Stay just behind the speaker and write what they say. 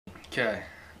Okay.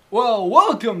 Well,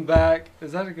 welcome back.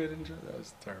 Is that a good intro? That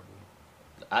was terrible.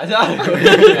 I thought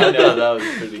that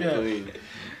was pretty clean.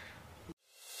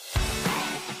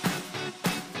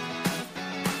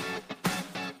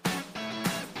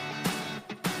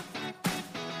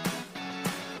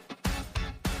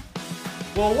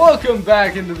 Well, welcome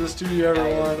back into the studio, Hi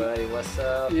everyone. everybody, what's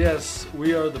up? Yes,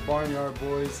 we are the Barnyard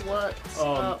Boys. What's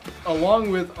up?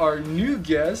 Along with our new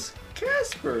guest,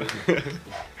 Casper.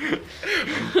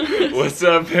 What's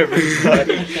up,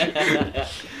 everybody?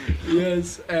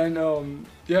 Yes, and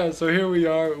yeah, so here we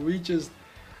are. We just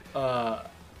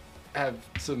have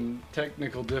some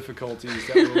technical difficulties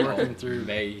that we're working through.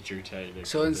 Major technical.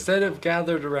 So instead of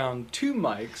gathered around two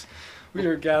mics, we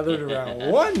are gathered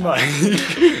around one mic,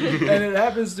 and it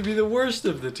happens to be the worst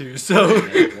of the two. So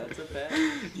That's a bad.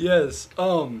 yes,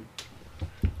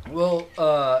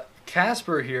 well,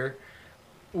 Casper here.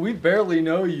 We barely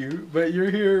know you, but you're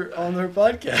here on their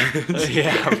podcast.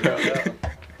 Yeah, bro.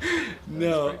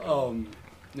 No,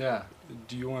 yeah.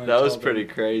 Do you want to? That was pretty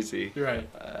crazy. You're right.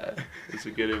 It's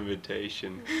a good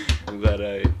invitation. I'm glad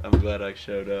I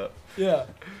showed up. Yeah,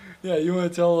 yeah. You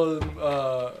want to tell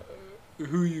them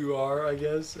who you are, I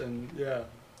guess, and yeah,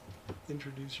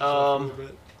 introduce yourself a little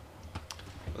bit.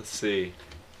 Let's see.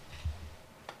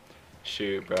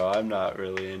 Shoot, bro, I'm not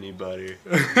really anybody.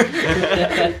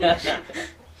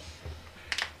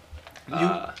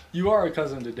 You are a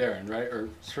cousin to Darren, right? Or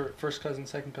first cousin,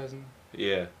 second cousin?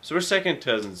 Yeah. So we're second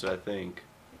cousins, I think.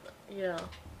 Yeah,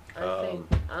 I think.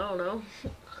 I don't know.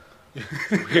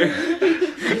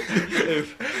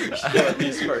 If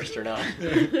he's first or not.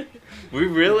 We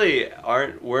really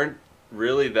weren't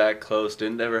really that close.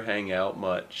 Didn't ever hang out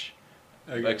much,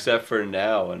 Okay. except for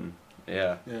now, and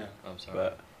yeah. Yeah. I'm sorry.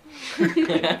 But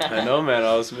I know, man.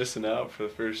 I was missing out for the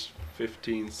first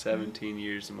 15, 17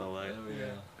 years of my life. Oh,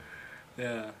 yeah.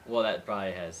 Yeah. Well, that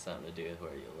probably has something to do with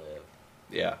where you live.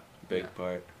 Yeah, big Yeah.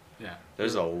 part. Yeah.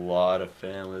 There's a lot of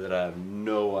family that I have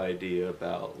no idea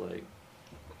about. Like,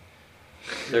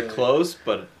 they're Yeah. close,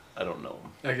 but I don't know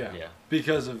them. Okay. Yeah.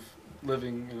 Because of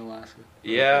living in Alaska.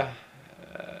 Yeah,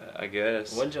 I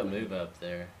guess. When'd you move up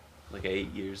there? Like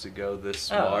 8 years ago. This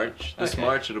Oh, March. This okay.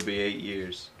 March it'll be 8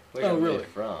 years. Where'd y'all really? move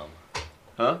from?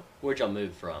 Huh? Where'd y'all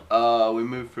move from? We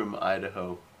moved from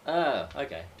Idaho. Oh,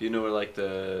 okay. Do you know where like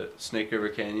the Snake River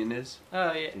Canyon is?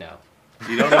 Oh, yeah, no.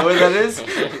 You don't know where that is?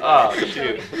 Oh,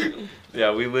 shoot.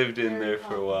 Yeah, we lived in there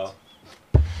for a while.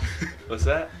 What's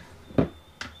that?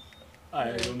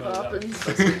 I don't know that. Poppins.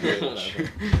 That's a bridge.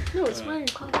 No, it's Mary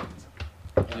Poppins.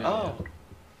 Yeah. Oh.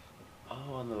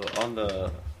 Oh, on the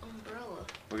Umbrella.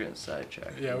 we're getting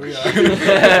sidetracked. Yeah, we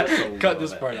are. Cut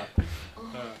this Love it. part out.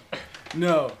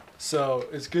 No, so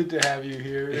it's good to have you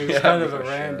here. It was Yeah, kind of a for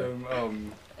sure.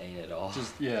 random, Ain't it all?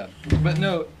 just, yeah. But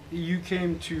no, you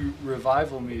came to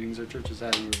revival meetings. Our church is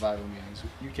having revival meetings.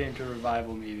 You came to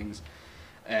revival meetings,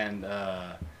 and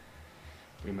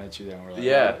we met you there, and we're like,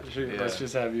 Yeah, "Oh, shoot, yeah. let's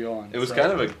just have you on." It was So-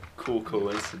 kind of a cool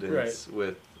coincidence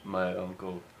with my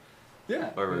uncle.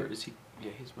 yeah. Or is he?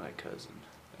 Yeah, he's my cousin,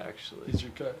 actually. He's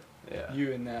your cousin. Yeah.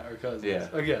 You and that are cousins. Yeah.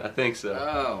 I Okay. think so.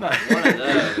 Oh, Nice. one of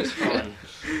those. Fun.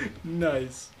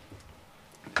 Nice.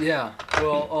 Yeah.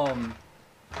 Well,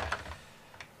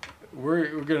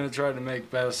 we're gonna try to make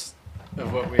best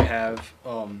of what we have.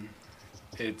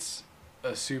 It's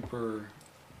a super.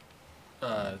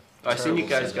 I seen you terrible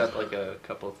guys setup. got like a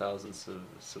couple thousand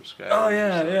subscribers. Oh or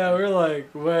yeah, something. yeah. We're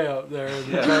like way up there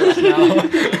in the Yeah. charts now.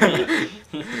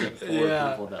 Four Yeah.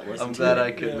 people that listen I'm to glad it.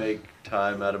 I could Yeah. make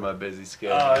time out of my busy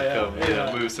schedule Oh, to yeah, come,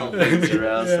 yeah. move some things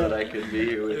around Yeah. so that I could be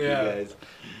here with Yeah. you guys.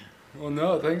 Well,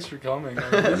 no, thanks for coming.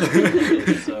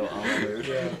 So honored.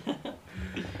 Yeah.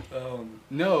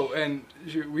 No, and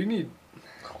we need.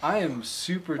 I am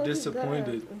super How did that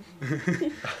disappointed.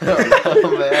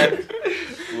 Oh man.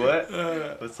 What?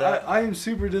 What's that? I am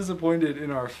super disappointed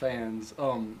in our fans.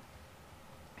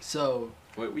 So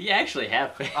Wait, we actually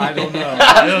have fans. I don't know.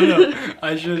 I don't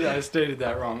know. I stated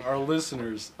that wrong. Our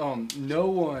listeners, no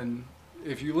one.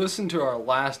 If you listen to our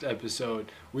last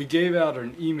episode, we gave out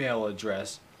an email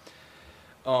address,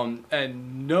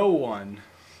 and no one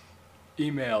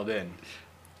emailed in.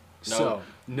 No. So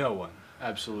no one,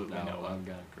 absolutely No, no one. I'm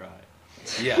gonna cry.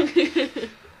 Yeah.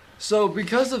 So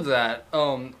because of that,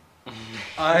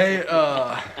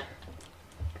 I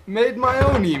made my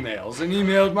own emails and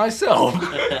emailed myself.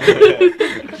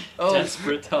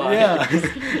 Desperate times.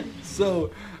 Yeah. So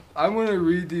I'm gonna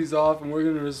read these off and we're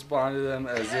gonna respond to them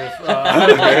as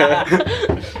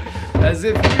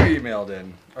if you emailed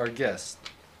in our guest.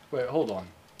 Wait, hold on.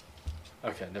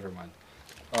 Okay, never mind.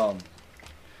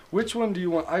 Which one do you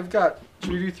want? I've got.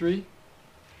 Should we do 3?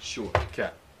 Sure. Okay.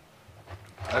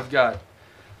 I've got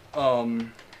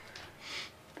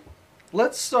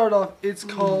Let's start off. It's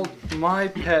called My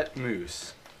Pet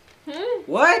Moose.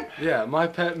 What? Yeah, My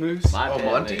Pet Moose. My Oh, pet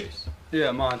Monty? moose.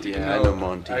 Yeah, Monty. Yeah, I know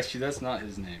Monty. Actually, that's not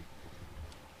his name.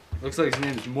 Looks like his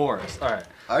name is Morris. All right.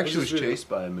 I actually was Let's just chased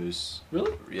by a moose.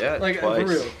 Really? Yeah, Like, twice. for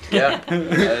real? Yeah, I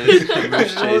was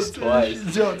moose chased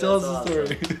twice. Tell us That's the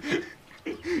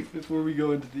story. Before we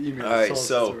go into the email. All right, tell us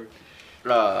so-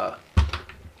 the story.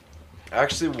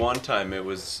 Actually, one time it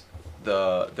was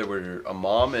there were a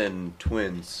mom and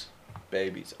twins,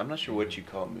 babies. I'm not sure what you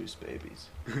call moose babies.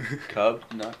 Cub?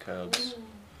 Not cubs.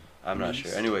 I'm not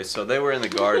sure. Anyway, so they were in the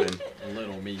garden.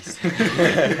 Little meese.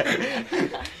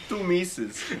 Two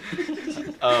Mises.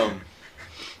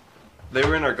 They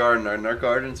were in our garden, and our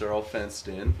gardens are all fenced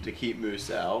in to keep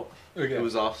moose out. Okay. It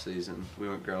was off season. We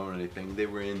weren't growing anything. They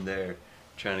were in there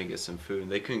trying to get some food,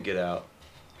 and they couldn't get out.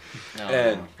 No.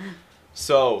 And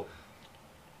so,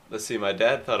 let's see. My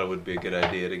dad thought it would be a good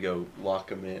idea to go lock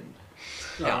them in.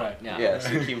 All right. No. Yeah, so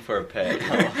keep him for a pet.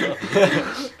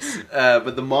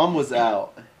 But the mom was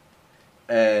out,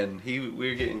 and we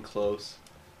were getting close,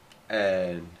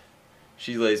 and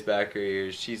she lays back her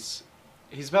ears.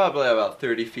 He's probably about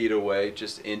 30 feet away,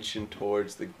 just inching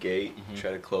towards the gate,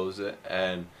 try to close it,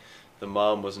 and the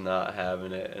mom was not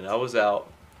having it, and I was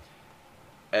out.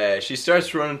 She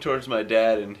starts running towards my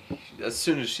dad, and as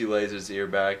soon as she lays his ear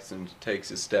back and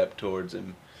takes a step towards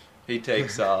him, he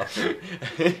takes off.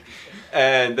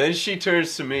 And then she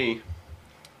turns to me,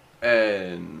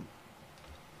 and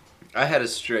I had a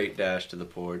straight dash to the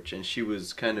porch, and she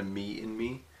was kind of meeting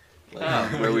me,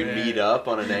 like where we meet up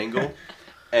on an angle.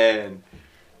 And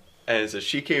so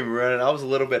she came running. I was a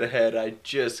little bit ahead. I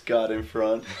just got in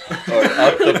front, or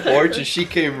up the porch, and she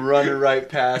came running right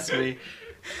past me.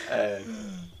 And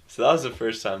so that was the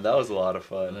first time. That was a lot of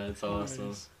fun. That's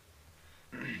awesome.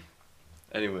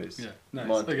 Anyways, Yeah, nice.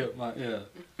 Monty. Okay,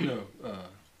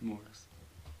 Morris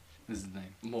is his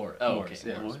name. More. Oh, Morris,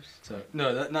 okay. yeah. Morris. So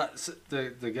no, that not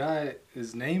the guy.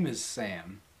 His name is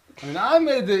Sam. I mean, I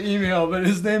made the email, but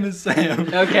his name is Sam.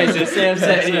 Okay, so Sam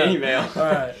sent Yeah. an email. All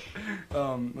right.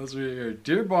 Let's read it here.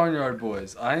 Dear Barnyard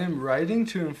Boys, I am writing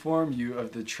to inform you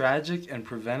of the tragic and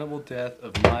preventable death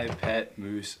of my pet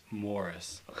moose,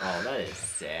 Morris. Oh, that is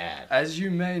sad. As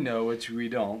you may know, which we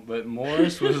don't, but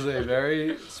Morris was a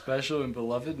very special and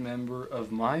beloved member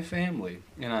of my family,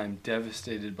 and I'm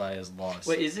devastated by his loss.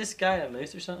 Wait, is this guy a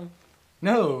moose or something?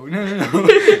 No.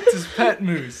 It's his pet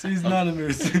moose. He's not a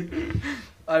moose.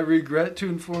 I regret to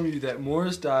inform you that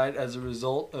Morris died as a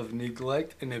result of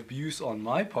neglect and abuse on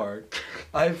my part.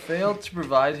 I failed to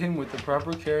provide him with the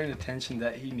proper care and attention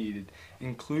that he needed,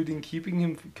 including keeping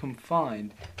him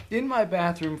confined in my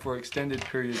bathroom for extended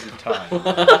periods of time.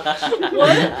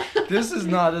 What? This is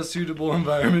not a suitable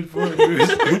environment for a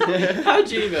moose. How'd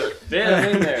you even fit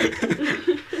him in there?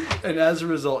 And as a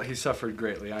result, he suffered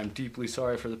greatly. I'm deeply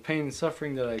sorry for the pain and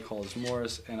suffering that I caused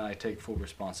Morris, and I take full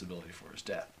responsibility for his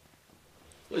death.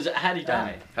 How'd he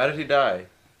die? how did he die?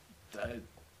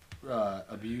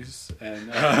 Abuse and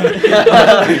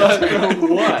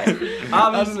What?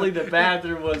 Obviously, the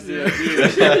bathroom was the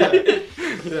abuse.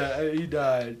 yeah, he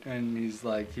died, and he's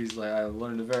like, I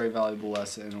learned a very valuable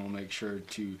lesson, and will make sure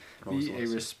to What was be the a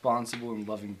lesson? responsible and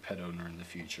loving pet owner in the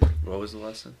future. What was the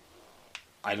lesson?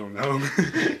 I don't know.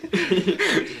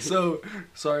 So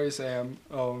sorry, Sam.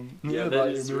 Yeah, about that your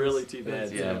is moose. really too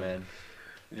bad. Yeah, man.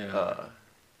 Yeah.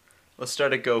 Let's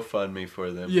start a GoFundMe for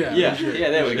them. Yeah. Yeah,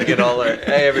 there we We go. get all our.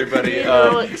 Hey, everybody.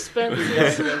 Funeral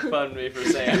expenses. Fund me for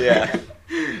Sam. Yeah.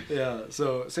 Yeah.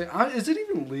 So, is it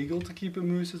even legal to keep a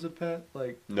moose as a pet?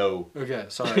 Like, No. okay,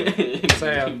 sorry,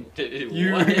 Sam.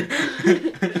 You. What?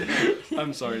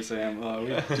 I'm sorry, Sam. We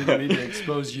didn't mean to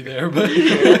expose you there, but.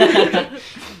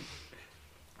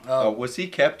 Was he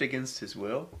kept against his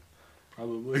will?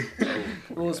 Probably.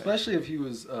 Well, especially if he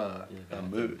was A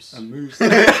moose. a moose.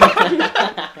 And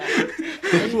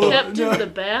Well, kept no. in the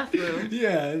bathroom.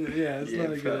 Yeah, it's not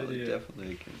a good probably idea.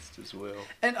 definitely against his will.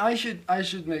 And I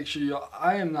should make sure y'all.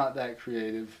 I am not that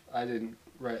creative. I didn't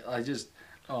write. I just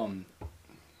Have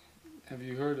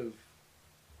you heard of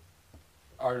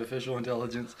artificial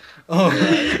intelligence?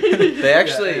 They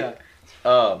actually,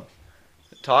 Yeah.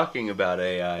 talking about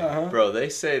AI, Uh-huh. bro, they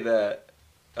say that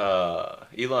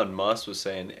Elon Musk was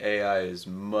saying AI is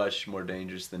much more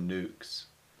dangerous than nukes.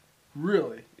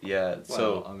 Really? Yeah,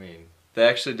 so I mean, they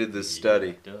actually did this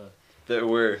study. Duh. There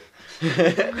were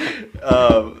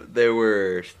there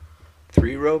were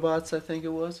 3 robots, I think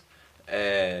it was,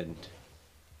 and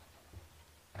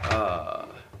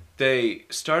they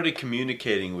started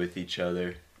communicating with each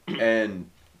other, and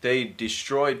they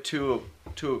destroyed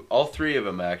all 3 of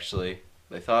them actually.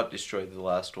 They thought it destroyed the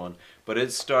last one, but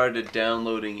it started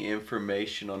downloading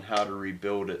information on how to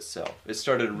rebuild itself. It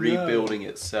started rebuilding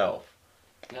itself.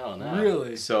 No, no.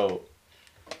 Really? So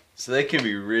they can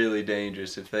be really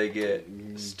dangerous if they get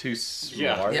too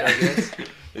smart, Yeah. I guess.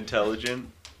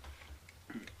 Intelligent.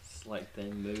 It's like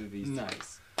them movies.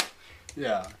 Nice.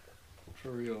 Yeah, for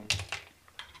real.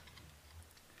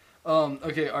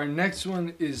 Okay, our next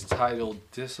one is titled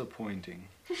Disappointing.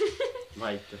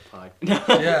 Like the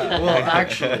podcast. Yeah, well,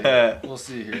 actually, we'll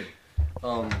see here.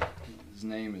 His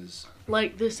name is,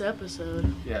 Like this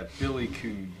episode. yeah, Billy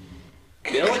Coon.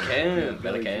 Billy Coon. Billy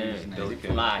Billy Coon's Coon. name. Billy Yeah.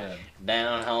 Coon. Like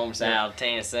down home south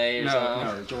Tennessee or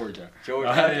something. No, Georgia.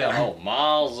 Georgia. Yeah. Oh,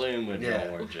 Montezuma, Yeah.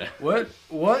 Georgia.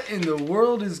 What in the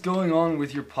world is going on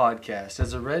with your podcast?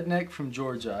 As a redneck from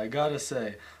Georgia, I gotta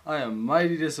say, I am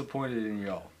mighty disappointed in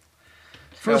y'all.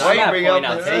 First, I why you gotta bring point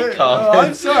up out the something. hate I'm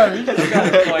comments? sorry. I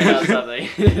gotta point out something.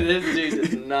 This dude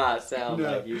does not sound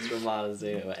No. like he's from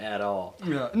Montezuma at all.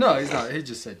 Yeah, no, he's not. He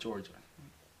just said Georgia.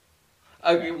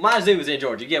 Okay, Montezuma's in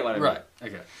Georgia. You get what I mean? Right.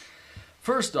 Okay.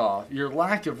 First off, your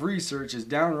lack of research is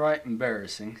downright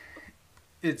embarrassing.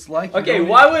 It's like you Okay, don't-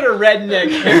 why would a redneck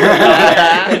care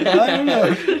about I don't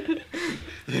know.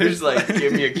 They're just like,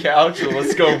 give me a couch and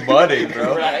let's go mudding,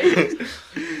 bro. Right.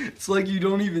 It's like you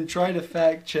don't even try to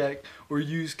fact check or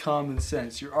use common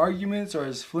sense. Your arguments are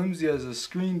as flimsy as a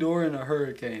screen door in a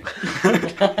hurricane.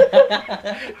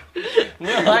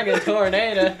 More like a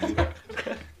tornado.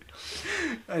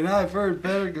 And I've heard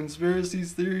better conspiracy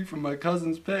theory from my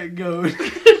cousin's pet goat.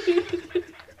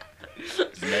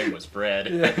 His name was Fred.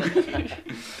 Yeah.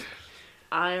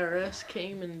 IRS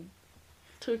came and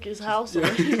took his house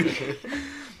away.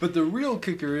 But the real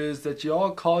kicker is that you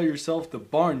all call yourself the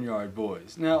Barnyard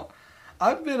Boys. Now,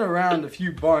 I've been around a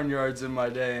few barnyards in my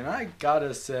day, and I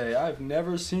gotta say, I've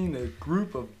never seen a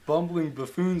group of bumbling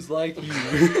buffoons like you.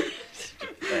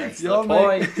 That's Y'all the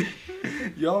point.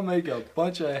 Y'all make a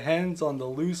bunch of hens on the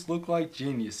loose look like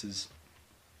geniuses.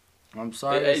 I'm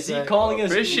sorry to Is he say, calling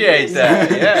us? Appreciate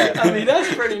that, yeah. I mean,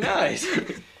 that's pretty nice.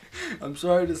 I'm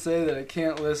sorry to say that I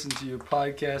can't listen to your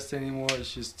podcast anymore.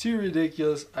 It's just too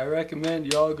ridiculous. I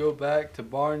recommend y'all go back to the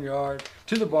barnyard,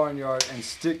 and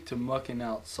stick to mucking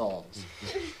out saws.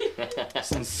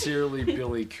 Sincerely,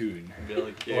 Billy Coon.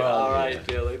 Billy Coon. Well, All right, yeah.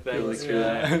 Billy. Thanks for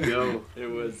Yeah. that. Go. It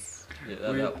was.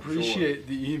 Yeah, We that- appreciate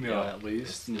the email Yeah. at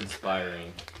least. It's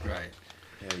inspiring. Right.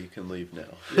 Yeah, you can leave now.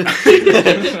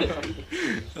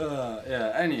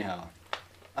 Yeah, anyhow.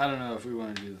 I don't know if we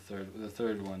want to do the third. The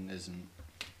third one isn't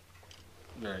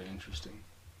very interesting.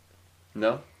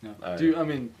 No? No. All right. Do I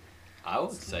mean I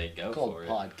would say go called for it.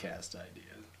 podcast ideas.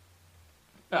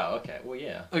 Oh, okay. Well,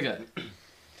 yeah. Okay.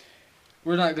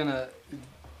 We're not gonna.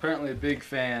 Apparently, a big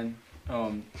fan.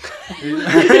 I'm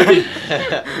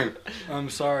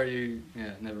sorry.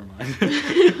 Yeah, never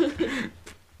mind.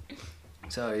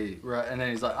 So and then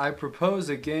he's like, I propose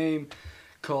a game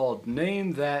called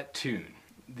Name That Tune.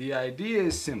 The idea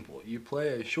is simple. You play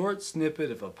a short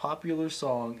snippet of a popular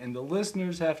song, and the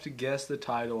listeners have to guess the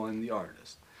title and the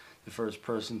artist. The first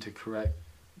person to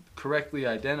correctly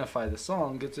identify the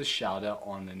song gets a shout out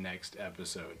on the next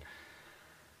episode.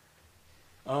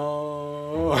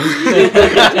 Oh.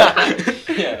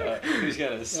 Yeah. Who's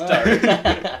gonna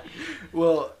start?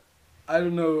 Well, I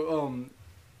don't know.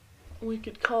 We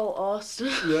could call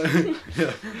Austin.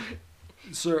 Yeah.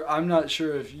 Sir, I'm not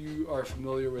sure if you are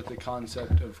familiar with the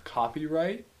concept of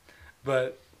copyright,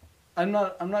 but I'm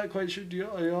not quite sure.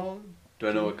 Are y'all? Do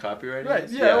I know what copyright Right,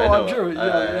 is? yeah, I I'm know. sure, I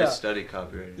yeah. study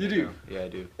copyright. You right do? now. Yeah, I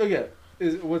do. Okay.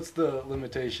 What's the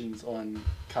limitations on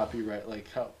copyright? Like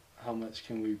how much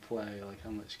can we play? Like how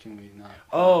much can we not?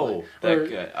 Oh, Like, that or-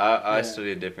 guy. I yeah.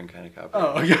 study a different kind of copyright.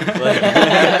 Oh, okay.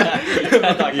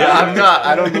 Yeah, I'm not.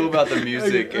 I don't know about the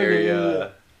music Okay,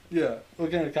 area. Yeah. What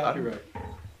kind of copyright?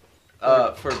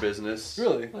 For business.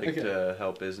 Really? Like Okay. to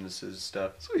help businesses and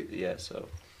stuff. Sweet. Yeah, so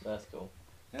That's cool.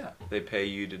 Yeah. they pay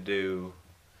you to do,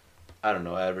 I don't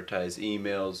know, advertise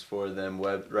emails for them,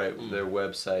 write their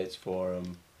websites for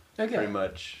them. Okay. Pretty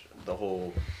much the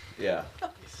whole, yeah.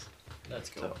 That's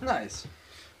cool. So, Nice.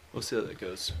 we'll see how that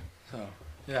goes. So,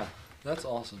 yeah, that's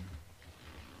awesome.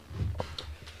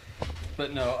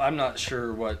 But no, I'm not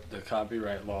sure what the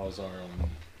copyright laws are on.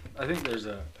 I think there's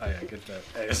a. Oh yeah, get that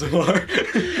ASMR.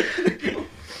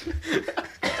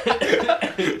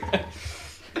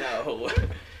 No.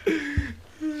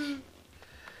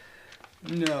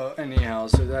 No, anyhow,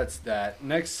 so that's that.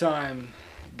 Next time,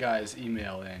 guys,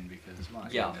 email in because my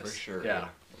Yeah, goodness. for sure. Yeah.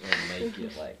 We're gonna make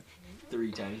it like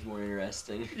 3 times more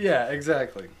interesting. Yeah,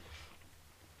 exactly.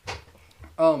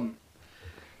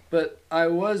 But I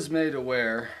was made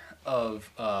aware of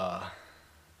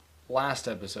last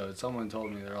episode, someone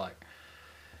told me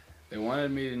they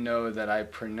wanted me to know that I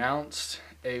pronounced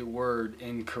a word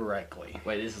incorrectly.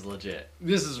 Wait, this is legit.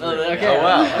 This is real. okay. Oh,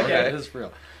 wow, Yeah, okay. this is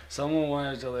real. Someone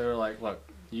wanted to. They were like, "Look,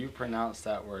 you pronounced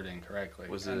that word incorrectly."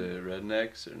 Was it And-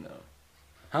 rednecks or no?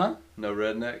 Huh? No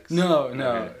rednecks? No. Okay,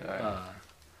 alright.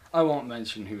 I won't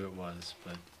mention who it was,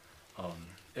 but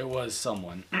it was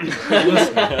someone.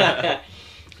 Listen,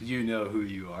 you know who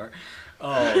you are.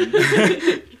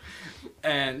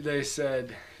 And they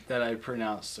said that I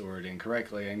pronounced the word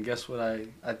incorrectly, and guess what?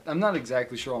 I'm not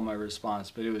exactly sure on my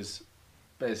response, but it was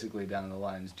basically down the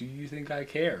lines. Do you think I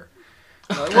care?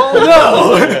 I'm like,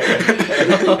 well,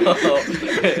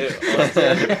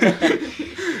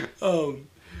 no.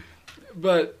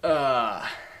 But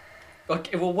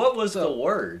Okay, well, what was the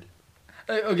word?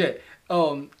 okay.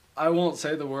 I won't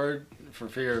say the word for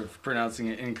fear of pronouncing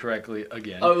it incorrectly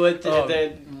again. Oh,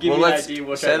 then give me an idea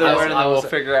what say the kind of- word and then we'll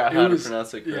figure out how to was-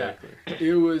 pronounce it yeah. correctly.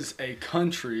 It was a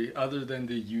country other than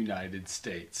the United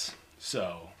States.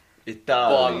 So.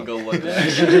 Italy.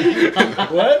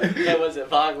 Bangladesh. What? That was it,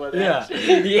 Bangladesh. Yeah.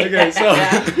 Yeah. Okay, so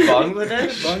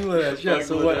Bangladesh? Bangladesh. Yeah.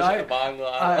 So what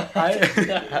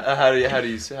How do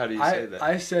you say that?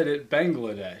 I said it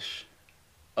Bangladesh.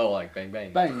 Oh, like bang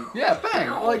bang. Bang. Yeah, bang.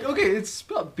 Like okay, it's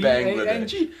spelled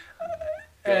B-A-N-G.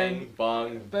 Bang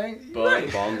bong. Bang. Bang. Right.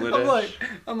 Bangladesh.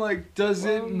 I'm like, does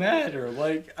it Bang. matter?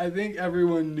 Like, I think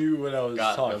everyone knew what I was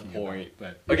Got the talking point.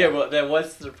 about. But Okay, well then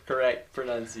what's the correct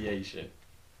pronunciation?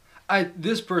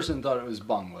 this person thought it was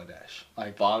Bangladesh.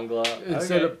 Like Bangla.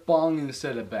 instead okay. of bong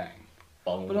instead of bang.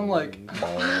 Bong. But I'm like,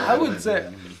 I would say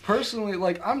personally,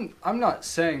 like I'm not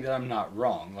saying that I'm not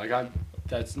wrong. Like I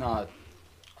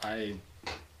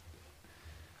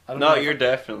don't know No, if- you're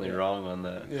definitely wrong on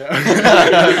that. Yeah.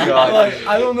 God. Like,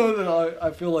 I don't know that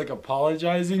I feel like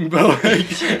apologizing, but like,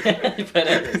 But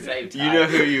at the same time. You know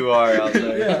who you are out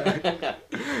there. yeah.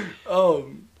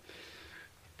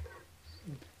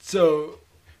 So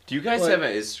Do you guys Like- have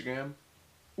an Instagram?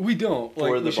 we don't For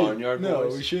like the we should- Barnyard No,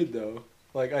 Boys? we should though.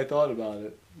 Like I thought about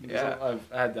it. Yeah. So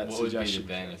I've had that What would be the suggestion.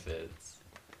 benefits?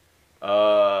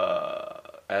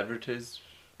 Advertise.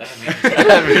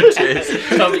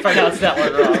 Don't pronounce that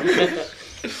one wrong.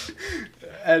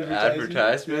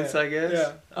 Advertisements, I guess?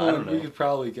 Yeah. I don't We know. could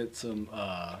probably get some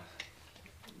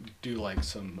do like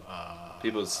some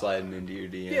People sliding into your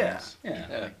DMs. Yeah.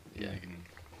 Yeah. Like, Yeah. they can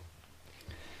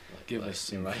give us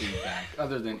some right. feedback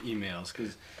other than emails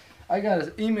because I got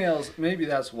emails. Maybe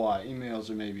that's why emails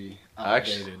are maybe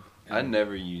outdated. Actually, I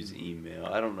never use email.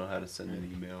 I don't know how to send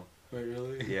an email. Wait,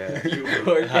 really? Yeah. You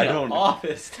work I in an don't-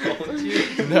 office, don't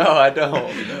you? No, I don't.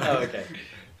 Oh, okay.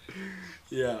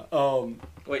 Yeah.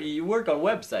 Wait, you work on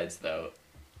websites though.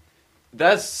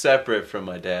 That's separate from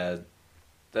my dad.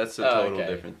 That's a Oh, total okay.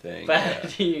 different thing. But yeah. how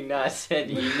do you not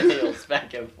send emails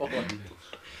back and forth?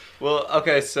 Well,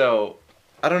 okay, so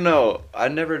I don't know. I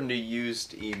never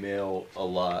used email a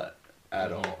lot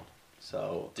at all.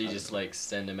 So Do you just like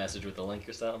send a message with a link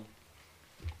or something?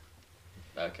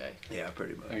 Okay. yeah,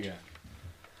 pretty much. Okay.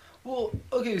 Well,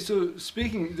 okay. So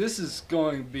speaking, this is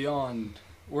going beyond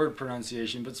word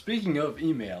pronunciation, but speaking of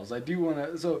emails, I do want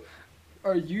to. So,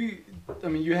 are you? I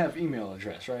mean, you have email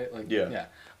address, right? Like Yeah. Yeah.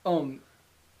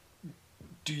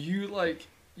 Do you like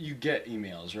you get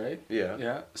emails, right? Yeah.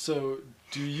 Yeah. So,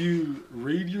 do you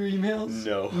read your emails?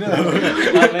 No. No. How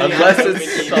many Unless unopened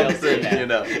it's emails do you something, have? you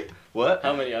know. What?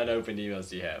 How many unopened emails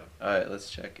do you have? Alright, let's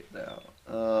check it out.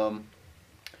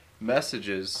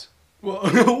 Messages. Whoa!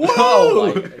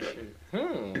 Oh Whoa!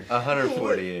 my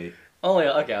 148. Only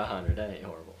okay, 100. That ain't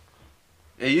horrible.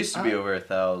 It used to be over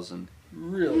 1,000.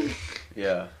 Really?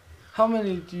 Yeah. How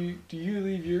many do you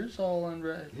leave yours all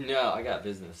unread? No, I got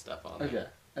business stuff on there. Okay.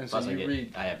 And so Plus, you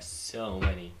read. I have so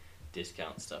many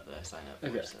discount stuff that I sign up for.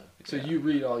 Okay. So. So Yeah. you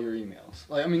read all your emails.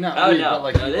 Like I mean, not Oh read, no, but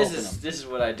like no, you this open is them. this is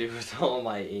what I do with all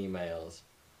my emails.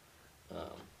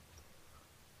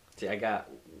 See, I got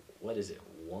what is it?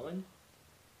 One?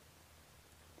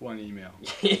 One email.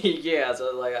 Yeah.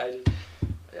 So like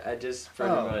I just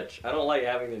pretty Oh. much I don't like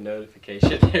having the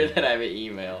notification there that I have an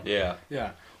email. Yeah.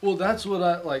 Yeah. Well, that's what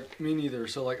I like. Me neither.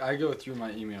 So like, I go through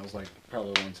my emails like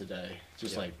probably once a day,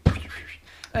 just Yeah. like.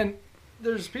 And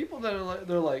there's people that are like,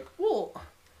 they're like, well,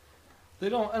 they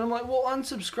don't, and I'm like, well,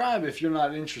 unsubscribe if you're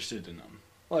not interested in them.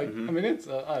 Like, Mhm. I mean, it's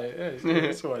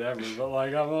whatever, but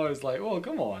like, I'm always like, well,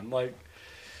 come on, like,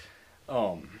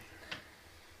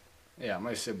 yeah,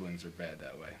 my siblings are bad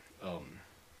that way.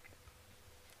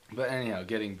 But anyhow,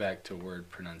 getting back to word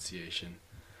pronunciation,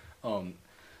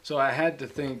 so I had to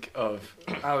think of,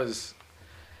 I was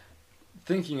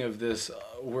thinking of this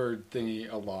word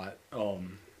thingy a lot,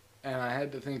 and I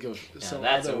had to think of Now, some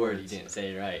that's other a word you words. didn't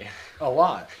say right. A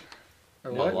lot.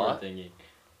 Or No, what? word thingy.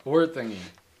 Word thingy.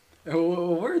 A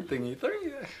word thingy.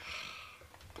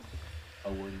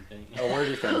 A wordy thing. A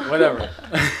wordy thing. Whatever.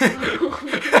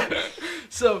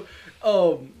 So,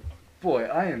 boy,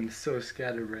 I am so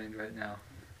scatterbrained right now.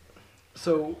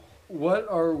 So, what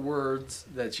are words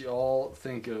that you all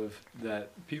think of that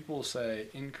people say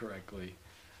incorrectly?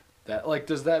 That like,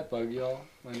 does that bug y'all?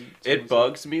 It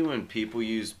bugs me when people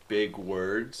use big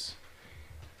words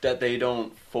that they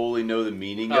don't fully know the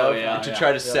meaning Oh, of yeah, to yeah, try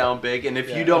to yeah. sound big. And if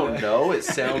Yeah. you don't know, it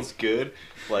sounds good.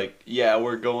 Like, yeah,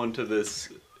 we're going to this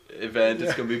event.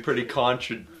 It's going to be pretty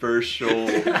controversial.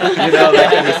 You know,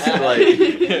 that kind of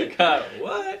like, God,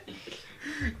 what?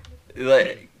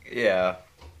 yeah.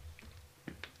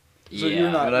 So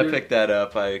you're not- When I picked that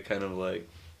up, I kind of like,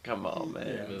 come on,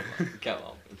 man. Yeah. Come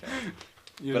on. Okay.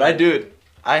 You But know, I do it.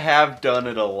 I have done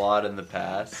it a lot in the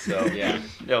past, so Yeah.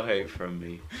 no hate from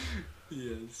me.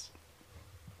 Yes.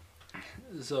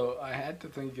 So I had to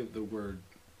think of the word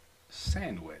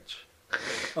sandwich.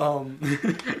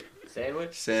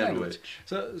 Sandwich? Sandwich.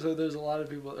 So there's a lot of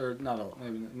people, or not a,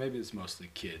 maybe it's mostly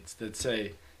kids that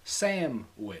say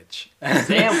Samwich.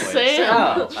 Sandwich.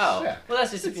 Sam. Oh. Yeah. Well,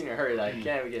 that's just if you're in a hurry. Like,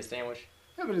 can we get a sandwich?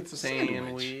 Yeah, but it's a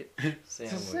sandwich. It's a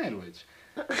sandwich.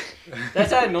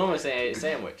 That's how I normally say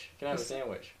sandwich. Can I have a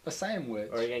sandwich? A sandwich.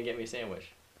 Or are you gonna get me a sandwich?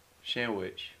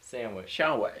 Sandwich. Sandwich.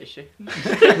 Sandwich.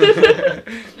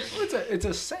 It's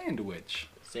a sandwich.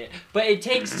 But it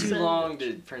takes too Sandwich. long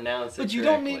to pronounce it. But you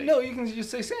don't need correctly. no. You can just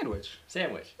say sandwich.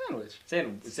 Sandwich. Sandwich.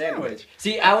 Sandwich. Sandwich.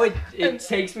 See, I would. It And-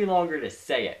 takes me longer to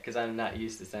say it because I'm not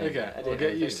used to saying Okay, it. I we'll didn't get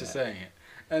ever used to think saying it.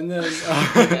 And then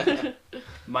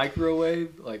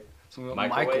microwave, like something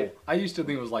Microwave? Michael. I used to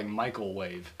think it was like Michael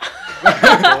wave.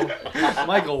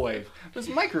 Michael wave. It's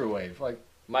microwave, like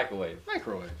Microwave.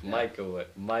 microwave. Yeah.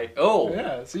 Microwave. Oh,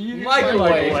 Yeah. So you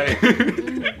Microwave.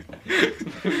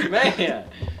 microwave. man.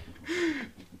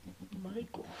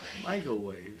 Michael.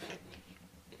 Microwave.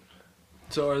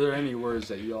 So are there any words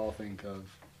that you all think of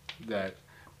that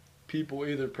people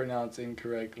either pronounce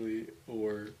incorrectly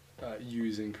or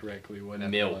use incorrectly? Whatever.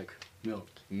 Milk. Like milk.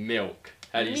 Milk.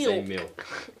 How do you say milk?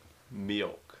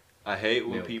 Milk. I hate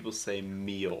when Milk. people say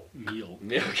meal. Meal.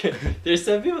 Milk. There's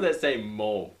some people that say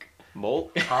milk.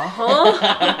 Milk?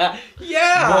 Huh?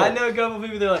 Yeah, Milk. I know a couple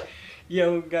people that are like, yeah,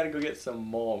 we gotta go get some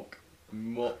milk.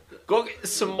 Milk. Go get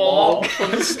some Milk. milk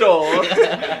from the store.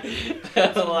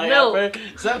 Like, Milk.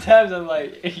 sometimes I'm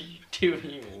like, are you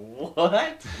doing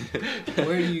what?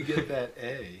 Where do you get that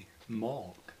A?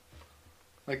 Malk.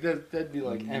 Like that'd be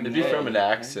like M. It'd be from an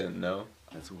accent, no?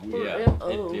 That's Or weird. Yeah, M-O.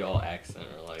 it'd be all accent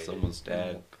or like Someone's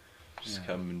dad just Yeah.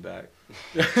 coming back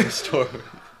to the store.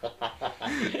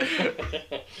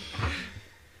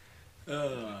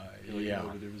 Yeah.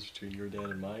 the difference between your dad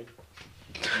and mine?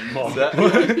 Is that-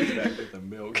 Back with the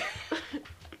milk.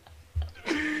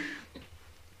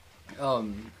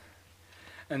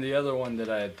 And the other one that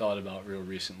I had thought about real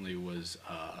recently was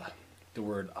the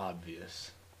word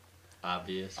obvious.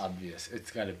 Obvious. Obvious.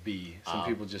 It's got a B. Some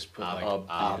people just put like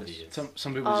obvious.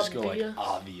 Some people just go like Obvious.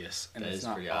 obvious, and That it's is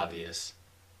not pretty obvious.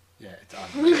 Yeah, it's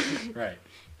obvious. Right.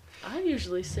 I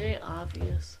usually say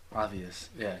obvious. Obvious.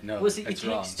 Yeah. No. Well, see, it it's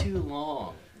takes wrong. too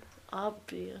long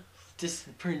Obvious. to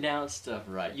pronounce stuff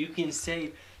right. You can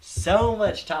save so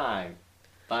much time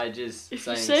by just If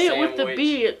saying you say it with the sandwich.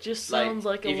 B, it just sounds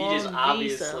like a if long you just V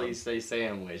obviously sound. say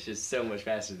sandwich, it's so much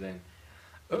faster than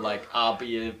like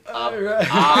obvious. Right.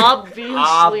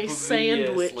 Obviously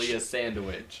sandwich. Obviously a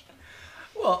sandwich.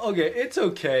 Well, okay, it's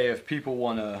okay if people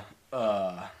want to,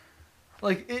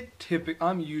 like,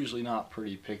 I'm usually not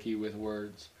pretty picky with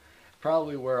words.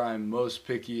 Probably where I'm most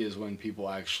picky is when people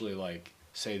actually, like,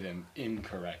 say them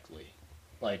incorrectly.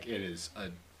 Like, it is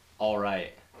All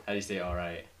right. How do you say all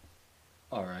right?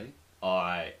 alright. All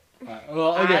right.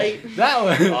 Well, okay, Aight. that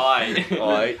one. All right.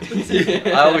 Alright.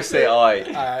 I always say alright.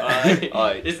 Alright.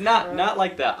 Alright. It's not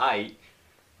like the I,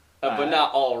 but Alright.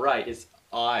 not all right. It's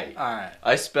I. Alright.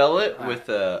 I spell it Alright. with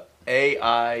a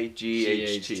AIGHT.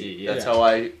 GHT, That's yeah. how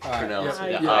I Alright, pronounce yeah,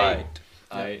 it. yeah. Alright.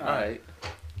 I. Alright.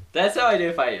 That's how I do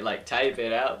if I like type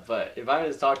it out. But if I'm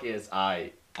just talking, it's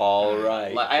I.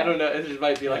 Alright. Like I don't know. It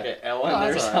might be like Yeah. an L in Oh, there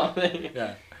or that's alright. something.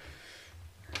 Yeah.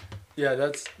 Yeah,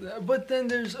 that's. But then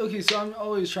there's okay. So I'm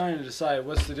always trying to decide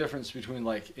what's the difference between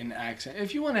like an accent.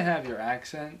 If you want to have your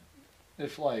accent,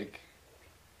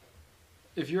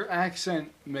 if your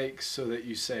accent makes so that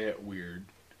you say it weird,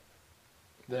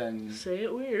 then Say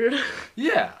it weird.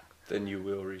 yeah, Then you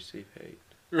will receive hate.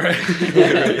 right.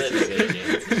 That's a good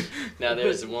chance. Now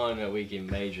there's one that we can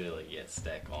majorly get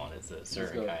stuck on. It's a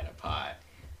certain go. kind of pie.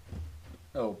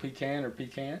 Oh, pecan or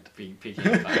piquant?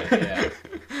 Pecan pie. Yeah.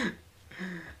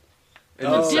 In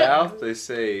Oh. the South, they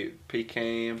say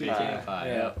pecan pie. Pecan pie.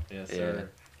 Yeah. Yep. Yes, Yeah. sir.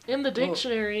 In the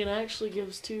dictionary, it actually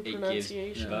gives two It gives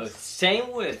pronunciations. both.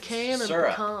 Same with Pecan and syrup.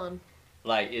 pecan.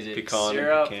 Like, is it Pecan and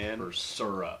syrup pecan? or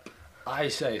syrup? I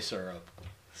say syrup.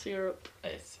 Syrup.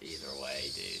 It's either way,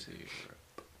 dude. Syrup.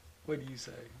 What do you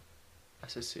say? I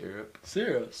say syrup.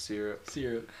 Syrup. Syrup.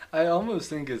 Syrup. I almost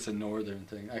think it's a northern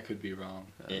thing. I could be wrong.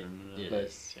 I It, don't know. it But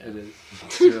is. Yeah. it is.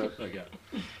 Syrup. Okay.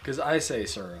 Because I say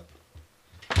syrup.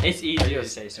 It's easier to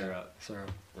just- say syrup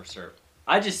Syrup. or syrup.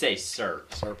 I just say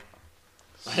syrup. Syrup.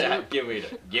 give me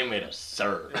the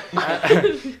syrup.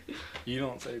 You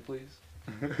don't say please?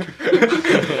 Depends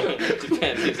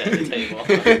who's at the table.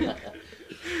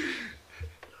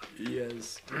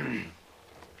 Yes.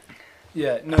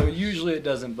 Yeah, no, usually it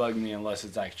doesn't bug me unless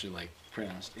it's actually like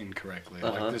pronounced incorrectly.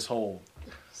 Uh-huh. Like this whole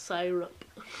Syrup.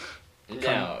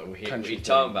 No, we country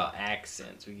talk thing. about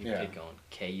accents. We can Yeah. pick on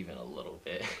Caven a little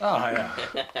bit. Oh yeah.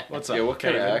 What's up? Yeah, what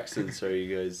kind of Caven? accents are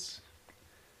you guys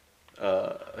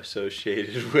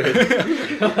associated with?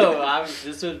 Oh,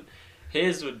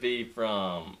 his would be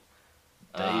from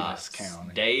Davis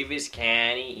County. Davis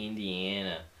County,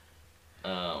 Indiana.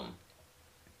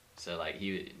 So like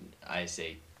I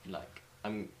say like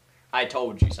I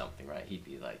told you something, right? He'd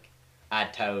be like, I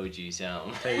told you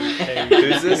something.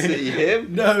 Who's this?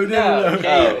 Him? No, No,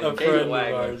 Caven, a Caven friend of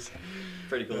Wagner. ours.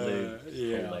 Pretty cool dude.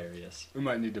 Yeah. Hilarious. We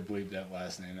might need to bleep that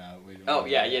last name out. We don't Oh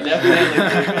yeah,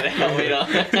 definitely. We don't.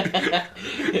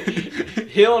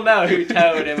 He'll know who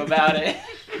told him about it.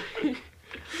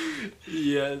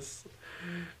 Yes.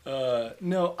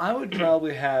 No, I would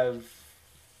probably have.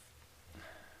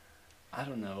 I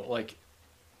don't know. Like,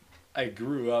 I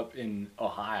grew up in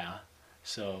Ohio,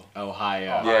 so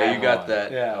Ohio. Yeah, you got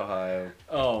that. Yeah. Ohio.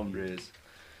 But Riz.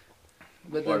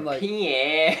 then Or like, PA.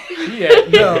 yeah,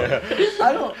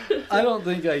 no, I don't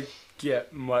think I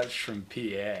get much from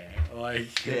PA.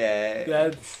 Like, Yeah.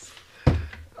 that's.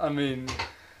 I mean,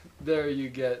 there you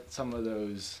get some of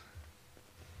those.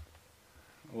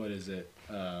 What is it?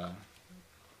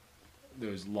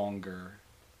 Those longer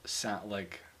sound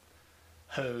like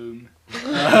home.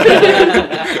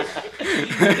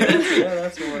 Yeah,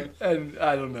 that's one. And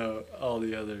I don't know all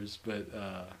the others, but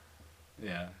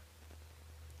yeah.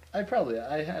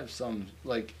 I have some,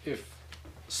 like, if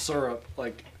syrup,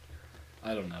 like,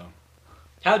 I don't know.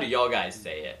 How do y'all guys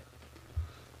say it?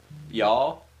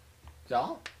 Y'all?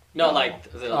 Y'all? No, Oh. like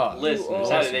the Oh, listeners.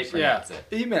 How do they pronounce it?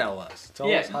 Email us. Tell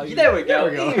Yeah, us how you there we go.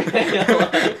 Email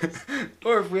us.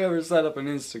 Or if we ever set up an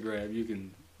Instagram, you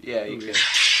can. Yeah, you can.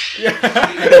 Yeah.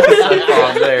 Slip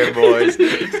on there, boys.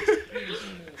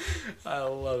 I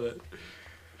love it.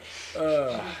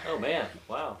 Oh man!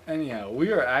 Wow. Anyhow,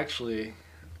 we are actually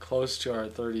close to our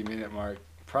 30-minute mark.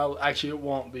 Probably, actually, it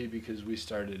won't be because we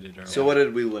started it early. So what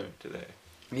did we learn today?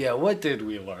 Yeah, what did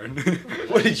we learn?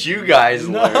 What did you guys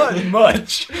learn? Not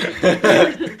much.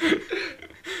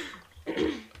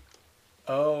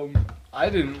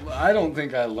 I don't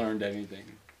think I learned anything.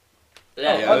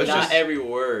 Yeah, it was not just- every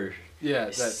word Yeah,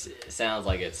 that. sounds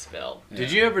like it's spelled. Yeah.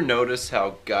 Did you ever notice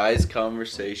how guys'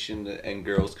 conversation and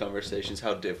girls' conversations,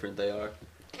 how different they are?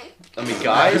 I mean,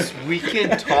 guys, we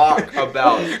can talk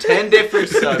about 10 different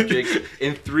subjects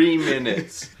in 3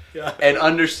 minutes Yeah. and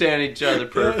understand each other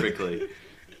perfectly.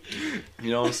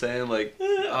 You know what I'm saying? Like,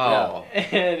 oh.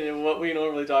 And what we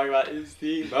normally talk about is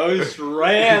the most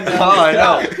random. Oh, I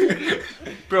stuff. know.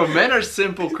 Bro, men are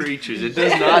simple creatures. It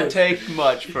does not take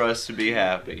much for us to be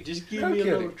happy. Just give No me a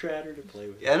kidding. little tratter to play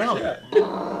with. I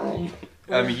know.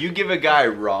 I mean, you give a guy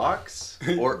rocks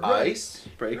or Right. ice,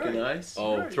 breaking ice,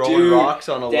 Oh, throwing dude, rocks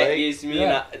on a that lake. gives me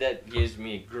Yeah. that gives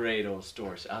me a great old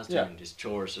story. So I was Yeah. doing just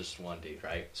chores with this one dude,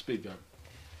 right? Speak up.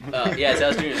 Yeah, so I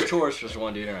was doing his chores for this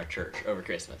one dude in our church over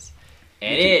Christmas.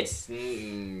 And it's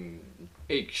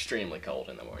extremely cold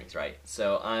in the mornings, right?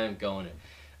 So I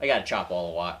gotta chop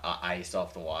all the ice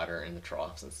off the water in the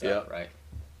troughs and stuff, Yeah. right?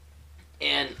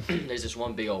 And there's this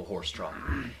one big old horse trough.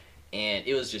 And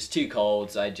it was just too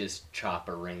cold, so I just chop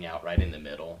a ring out right in the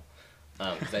middle.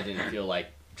 Because I didn't feel like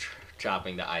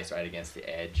chopping the ice right against the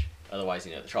edge. Otherwise,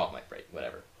 the trough might break,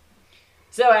 whatever.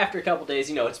 So after a couple days,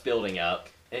 it's building up.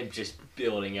 And just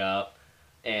building up.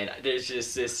 And there's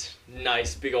just this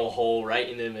nice big old hole right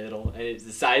in the middle. And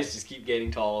the sides just keep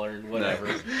getting taller and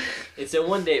whatever. And so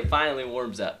one day it finally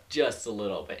warms up just a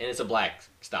little bit. And it's a black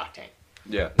stock tank.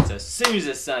 Yeah. And so as soon as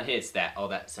the sun hits that,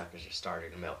 that sucker's just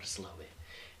started to melt just a little bit.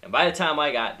 And by the time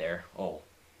I got there,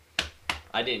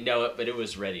 I didn't know it, but it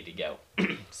was ready to go.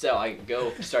 So I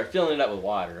start filling it up with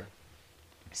water.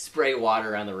 Spray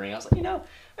water around the ring. I was like,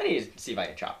 I need to see if I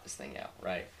can chop this thing out,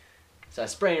 right? So I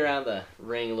sprayed around the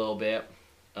ring a little bit,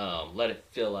 let it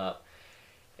fill up,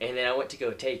 and then I went to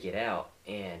go take it out,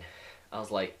 and I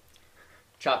was like,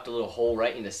 chopped a little hole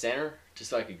right in the center just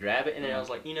so I could grab it, and then I was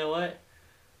like, you know what?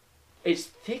 It's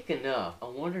thick enough. I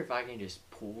wonder if I can just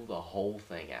pull the whole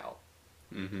thing out.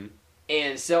 Mm-hmm.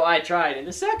 And so I tried, and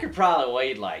the sucker probably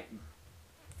weighed like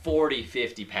 40,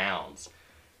 50 pounds.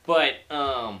 But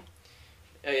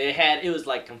it was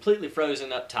like completely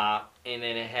frozen up top, and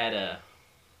then it had it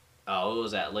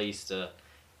was at least a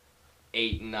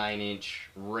 8-9 inch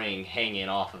ring hanging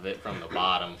off of it from the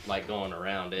bottom, like going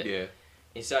around it. Yeah.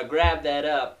 And so I grabbed that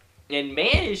up and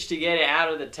managed to get it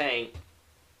out of the tank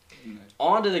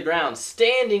onto the ground,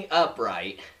 standing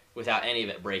upright without any of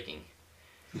it breaking.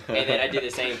 And then I did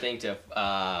the same thing to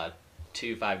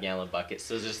 2 5-gallon buckets.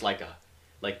 So it's just like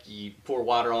you pour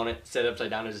water on it, set it upside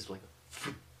down, and just like,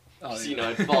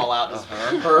 it'd fall out. It's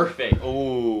perfect.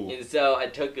 Ooh. And so I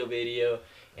took a video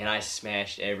and I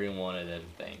smashed every one of them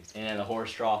things. And then the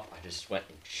horse trough, I just went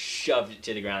and shoved it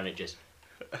to the ground and just.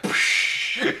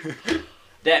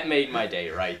 That made my day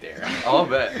right there. I'll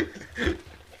bet.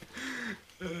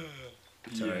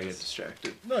 Sorry, I get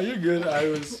distracted. No, you're good. I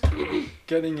was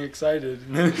getting excited.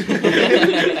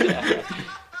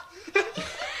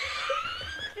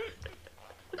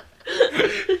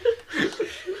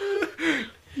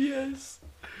 Yes.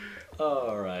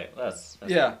 All right, that's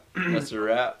Yeah. That's a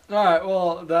wrap. All right.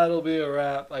 Well, that'll be a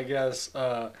wrap, I guess.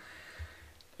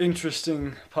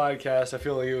 Interesting podcast. I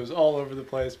feel like it was all over the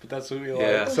place, but that's what we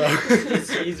Yeah. like. So.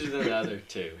 It's easier than the other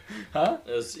two. Huh?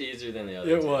 It was easier than the other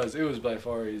It two. was. It was by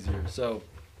far easier. So,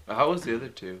 How was the other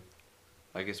two?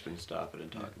 I guess we can stop it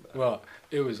and talk about well,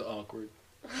 it was awkward.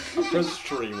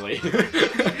 Extremely.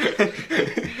 it.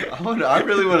 I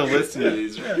really want to listen to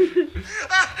these.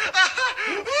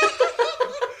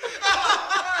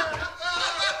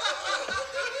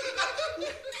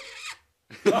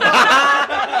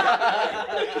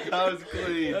 That was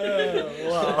clean.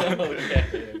 Wow.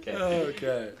 Okay.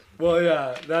 Okay. Well,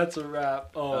 yeah, that's a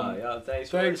wrap. Yeah,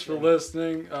 Thanks for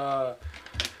listening.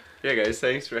 Yeah, guys,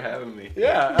 thanks for having me.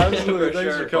 Yeah, absolutely. For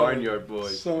Thanks sure. for coming. Barnyard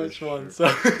Boys. So much for fun. sure.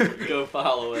 So. Go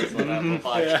follow us on Apple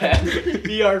Podcast.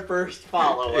 Be our first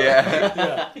follower.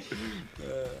 Yeah.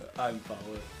 I'm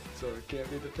followed, so it can't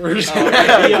be the first.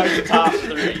 Okay, be our top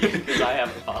 3 because I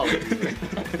haven't followed you.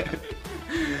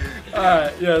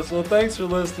 Alright, yes, well, thanks for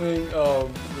listening. We'll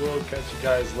catch you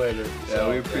guys later. Yeah,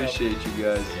 we appreciate you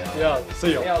guys. Yeah,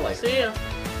 see ya. Yeah, like See ya.